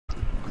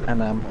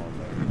And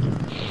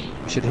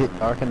we should hit,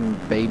 I reckon,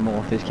 B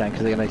more if this game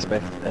because they're going to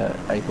expect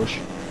A push.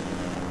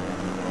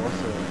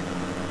 Also,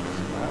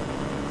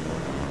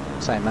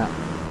 Same map.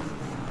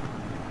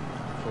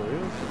 for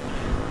real?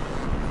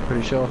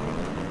 Pretty sure.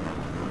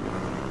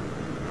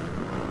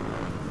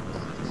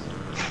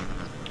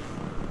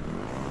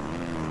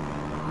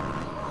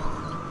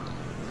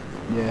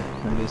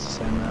 Yeah, it is the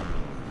same map.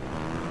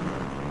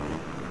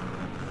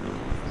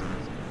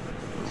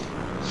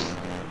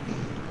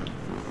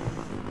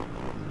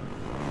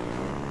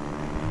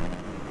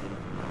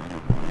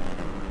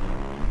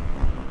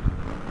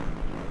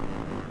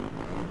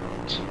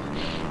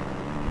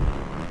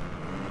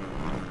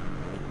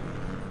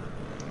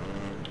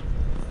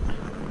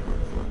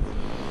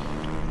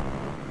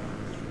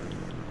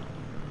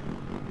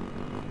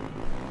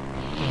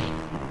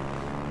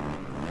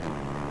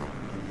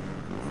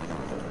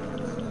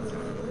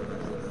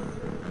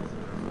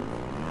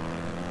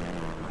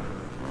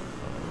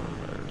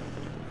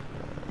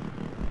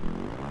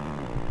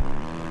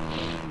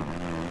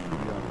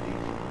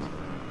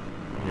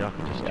 Yeah, I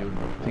could just do it.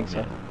 I think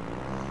so.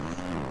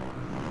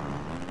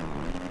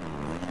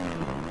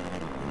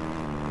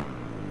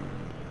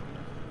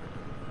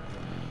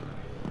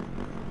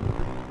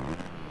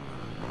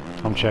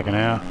 I'm checking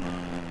out.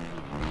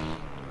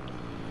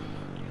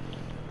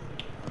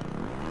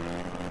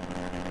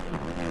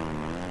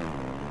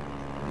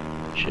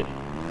 Shit.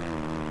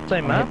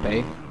 Same map?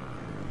 B.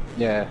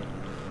 Yeah.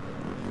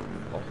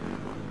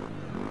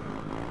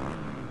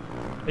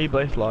 Are you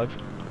both live?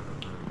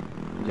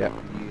 Yep.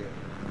 Yeah.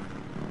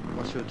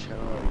 What's your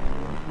channel?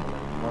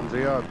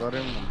 1-0, I got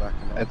him, I'm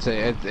backing up.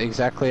 It's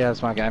exactly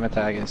as my gamer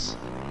tag is.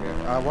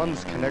 Yeah.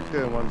 One's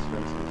connector and one's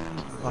Spencer.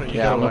 Oh, you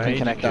Yeah, got I'm my looking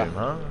age connector. again,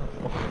 huh?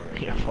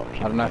 Yeah, fuck I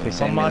don't know if you've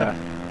seen me might though.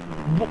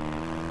 have-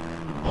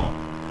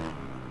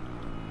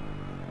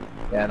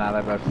 Yeah, no,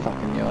 they're both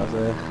fucking yours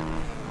there.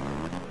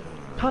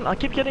 Cunt, I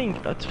keep getting,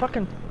 it's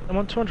fucking, I'm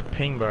on 200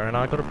 ping, bro, and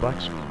I got a black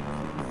screen.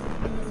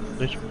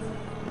 Bitch.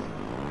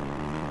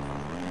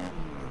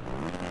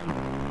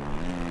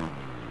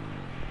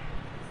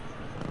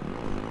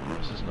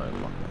 This is no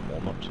fucking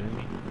warm-up to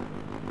me.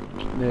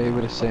 Yeah, you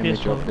would have seen me Yes,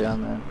 drop well.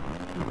 down there.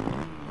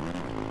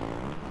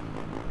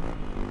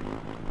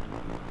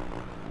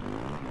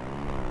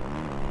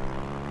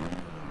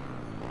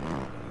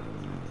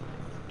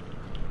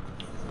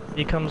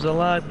 Here comes the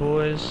light,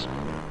 boys.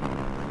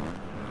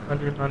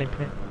 190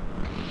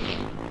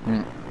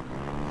 ping.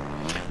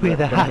 With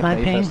a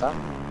hotline ping. First up.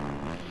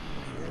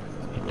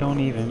 You don't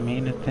even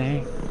mean a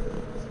thing.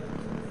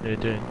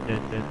 Dude.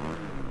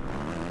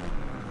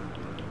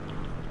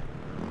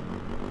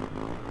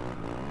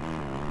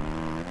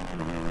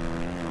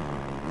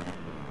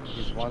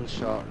 He's one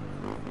shot.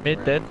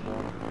 Mid dead.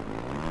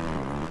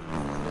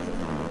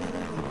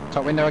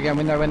 Top window again,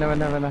 window.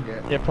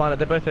 Yeah. Yeah, planet,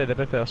 they're both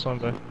there, I saw them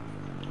both.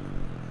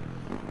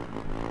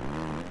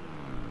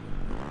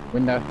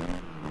 Window.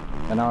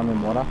 And now I'm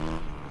in water.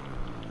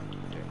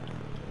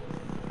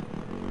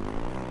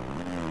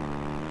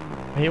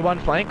 Here, one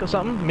flank or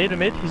something? Mid,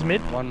 he's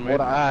mid. One mid.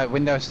 Water,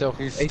 window still.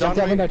 He's He jumped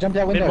out stunned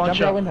me. window, one jump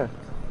shot. out window.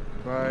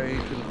 Bro, he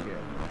couldn't get.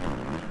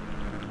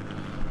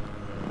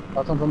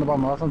 Last one's on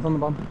the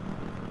bomb,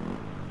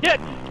 Yeah,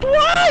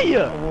 why?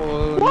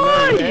 Oh,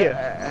 Why? No,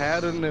 how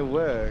didn't it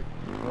work?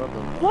 What the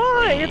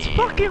Why? It's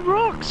fucking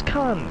rocks,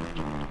 cunt.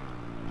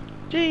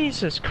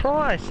 Jesus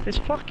Christ, this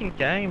fucking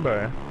game,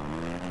 bro.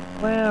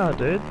 Wow,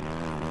 dude.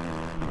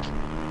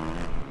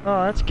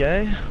 Oh, that's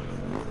gay.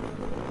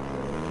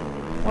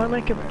 Why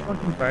make a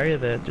fucking barrier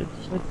there, dude?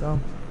 So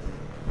dumb.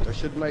 They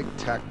should make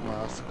tac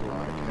mask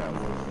like how it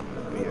was in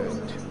the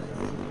BO2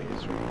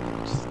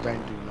 PS3. Just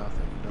don't do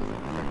nothing. Doesn't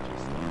affect your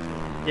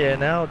stuff. Yeah,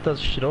 now it does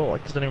shit all.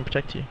 Like, it doesn't even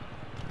protect you.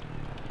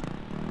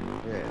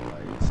 Yeah,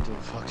 like it still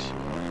fucks you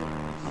up.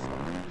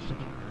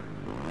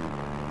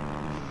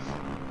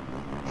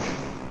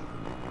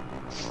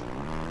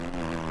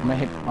 I'm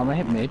gonna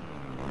hit mid.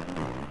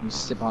 You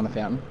sit behind the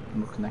fountain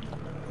and we'll connect.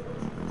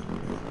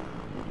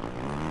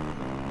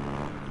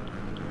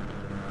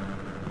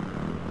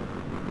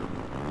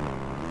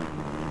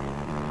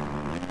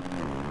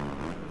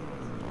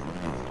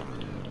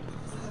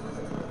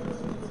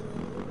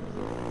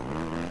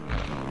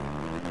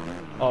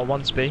 Oh,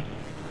 one's B.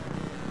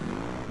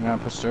 I'm gonna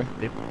push through.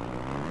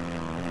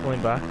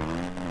 Pulling back.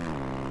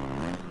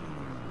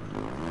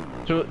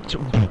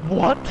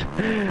 What?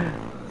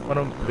 One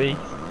on B.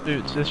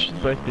 Dude, this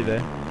should both be there.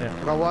 Yeah.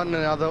 I got one and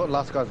the other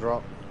last guy's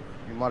rock.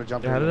 You might have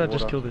jumped Yeah, how in did the I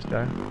just water. kill this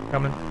guy?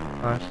 Coming.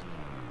 Nice.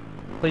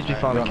 Please be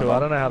Alright, final you're on kill. the I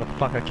don't know how the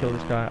fuck I killed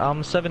this guy.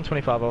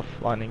 725 off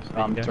lightning.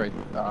 There you go.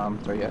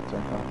 Three, yeah,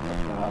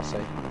 I see.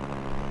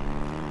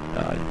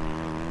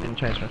 Didn't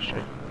change my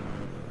streak.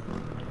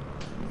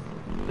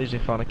 Please be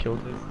final kill,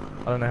 dude.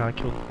 I don't know how I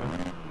killed this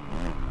guy.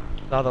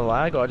 Another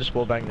lag or I just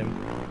wallbanged him?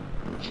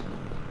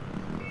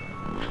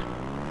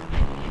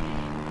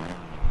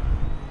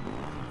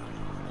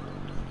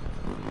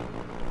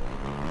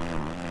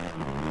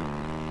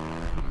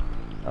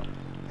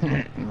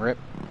 Rip.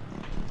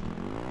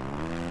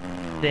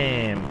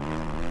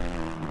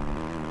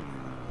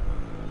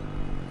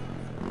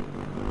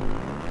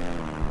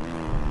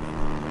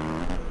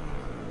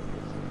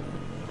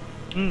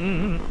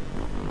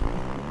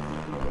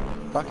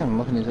 Fucking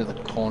looking into the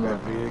corner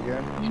of V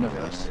again? the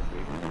universe.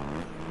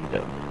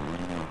 Yep.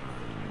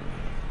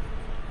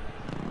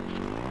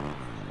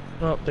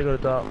 Oh, they got a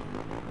dart.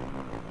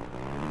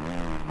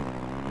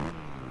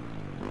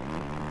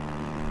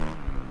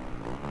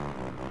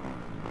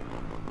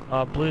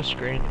 Blue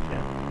screen.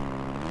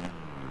 Yeah.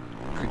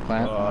 Good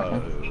plan.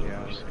 Okay.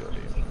 Yeah.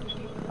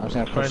 I'm just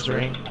gonna push Phone's through.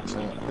 ring.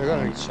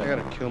 They're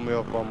gonna kill me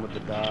off one with the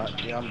dart.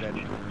 Yeah, I'm dead.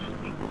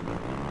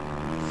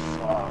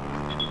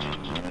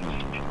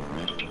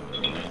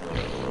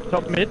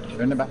 Top mid.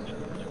 They're in the back.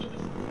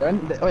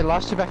 Wait,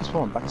 last two back at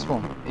spawn. Back at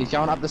spawn. He's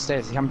going up the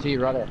stairs. He's coming to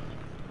you right there.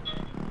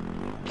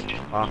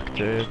 Fuck,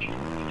 dude.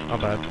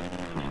 Not bad.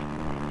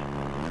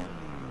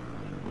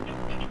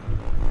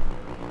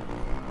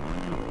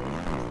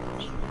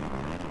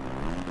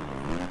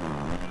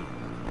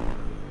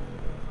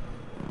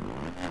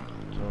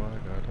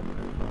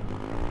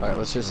 Alright,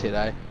 let's just hit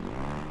A.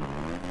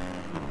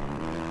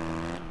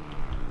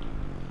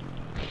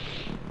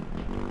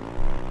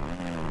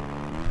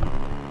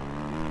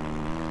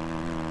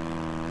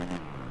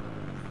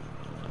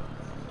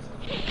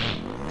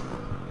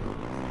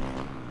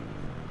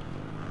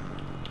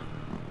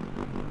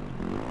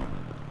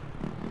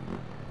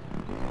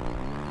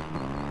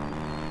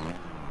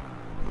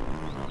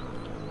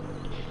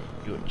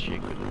 Good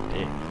chick with a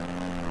dick.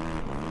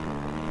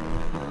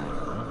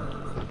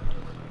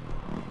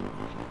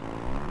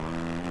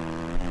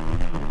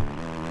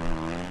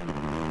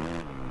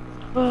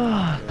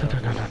 Ah,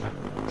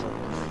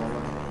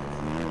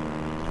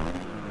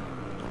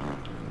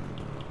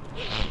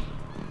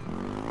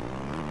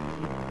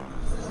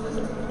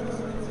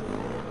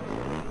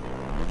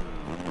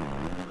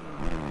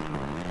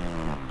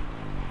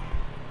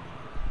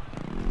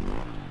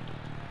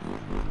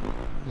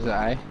 Is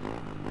that A?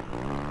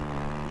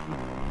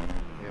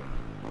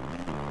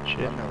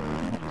 shit.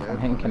 I'm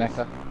hitting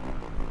connector.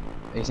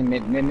 He's in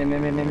mid.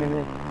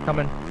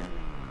 Coming.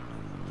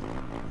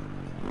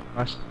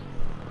 Nice.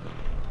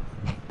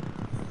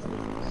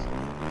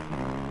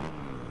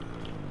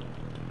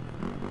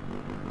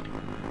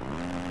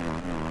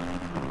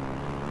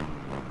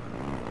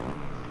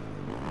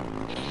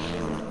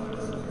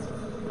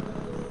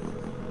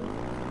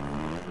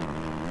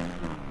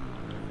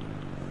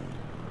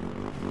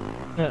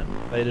 Yeah,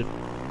 baited.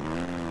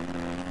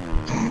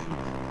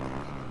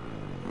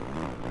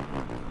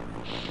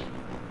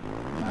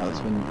 No, it's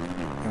been.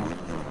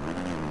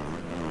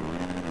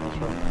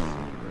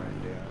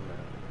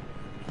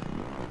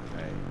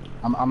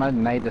 I'm gonna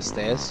nade the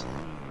stairs.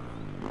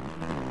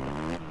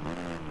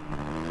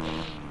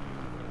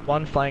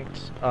 One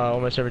flanked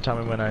almost every time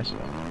we went ice.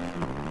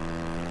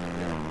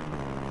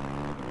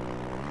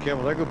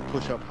 Careful, they could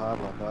push up hard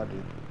like I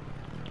did.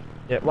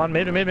 Yeah, one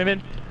mid.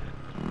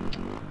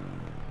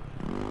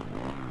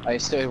 Oh,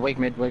 he's still weak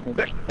mid.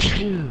 Yuck.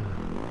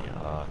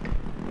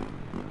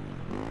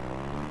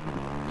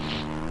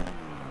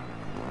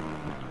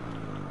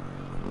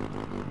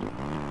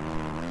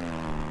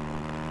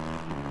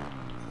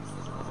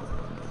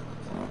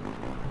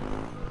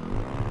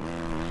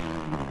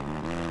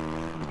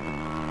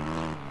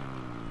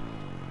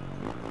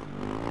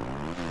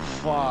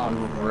 Fuck.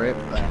 Rip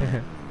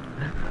that.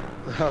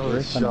 That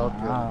was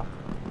shotgun.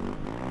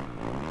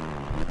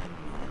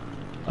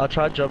 I'll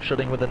try drop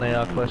shooting with an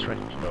AR close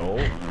range. No.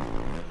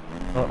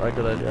 Not a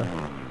good idea.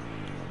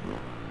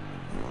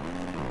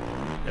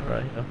 Yeah,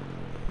 right here.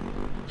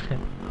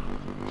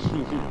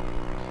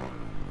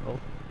 Oh.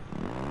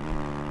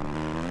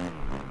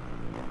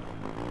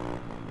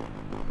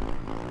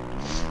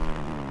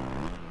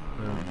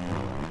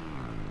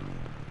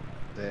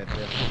 They're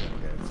definitely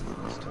gonna get it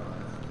this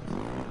time.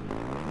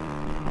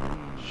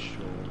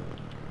 Sure.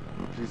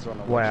 If he's on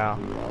a Wow.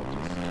 watch, I'll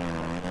just...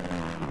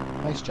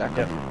 Nice jacket.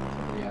 Yep.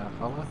 Yeah,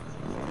 follow.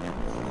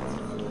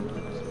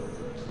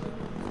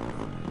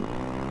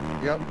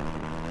 Yep.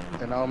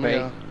 And I'll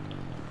me.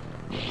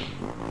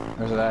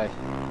 There's an A.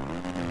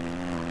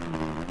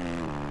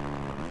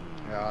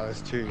 Yeah,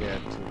 there's two, yeah,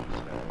 two.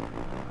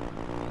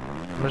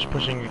 I'm just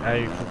pushing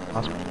A for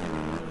last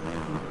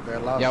one. Their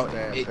last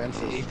Yeah,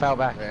 fences. he fell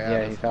back. Yeah,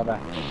 Yeah, he fell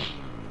back.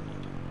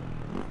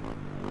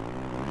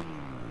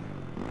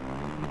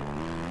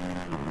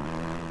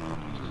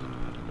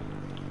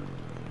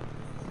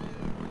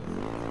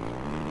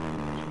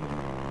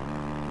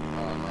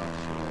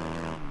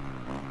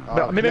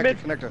 Mid.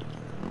 Connector.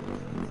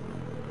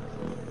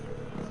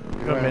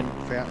 He's Go mid.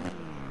 Fountain.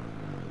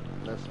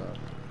 Left side.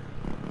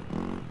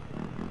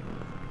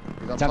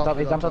 He's up top.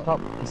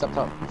 He's up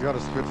top. He's got a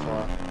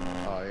Spitfire.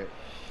 Oh,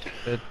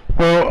 yeah.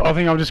 Well, I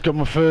think I've just got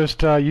my first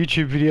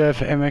YouTube video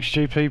for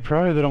MXGP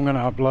Pro that I'm going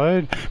to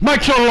upload.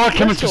 Make sure to like,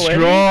 comment, Let's go,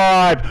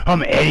 subscribe.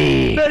 I'm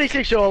Eddie.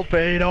 36-year-old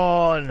Pete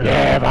on!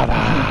 Yeah, brother.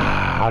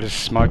 I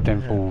just smoked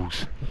them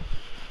fools.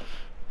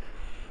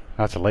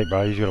 That's elite,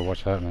 bro. You got to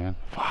watch that, man.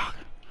 Fuck.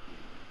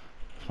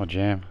 That's my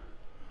jam.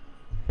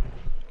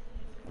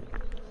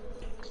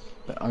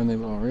 But only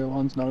my real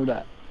ones know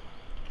that.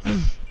 Yeah,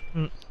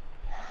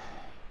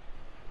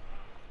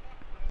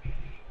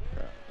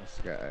 let's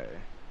go.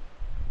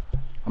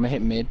 gonna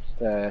hit mid,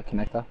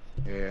 connector.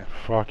 Yeah.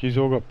 Fuck, he's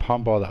all got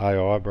pumped by the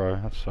AI, bro.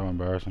 That's so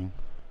embarrassing.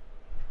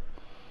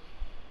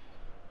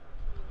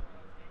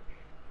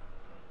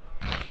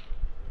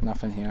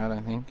 Nothing here, I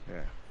don't think.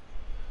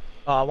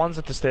 Yeah. One's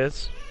at the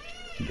stairs.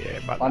 Yeah,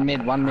 but One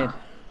mid, one mid.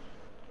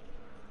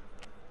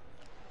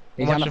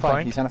 He's Watch on the the flank,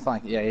 flank. he's on the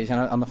flank. Yeah, he's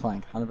on the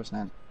flank,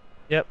 100%.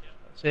 Yep.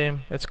 See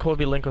him. It's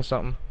Corby Link or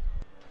something.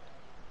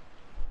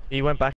 He went back.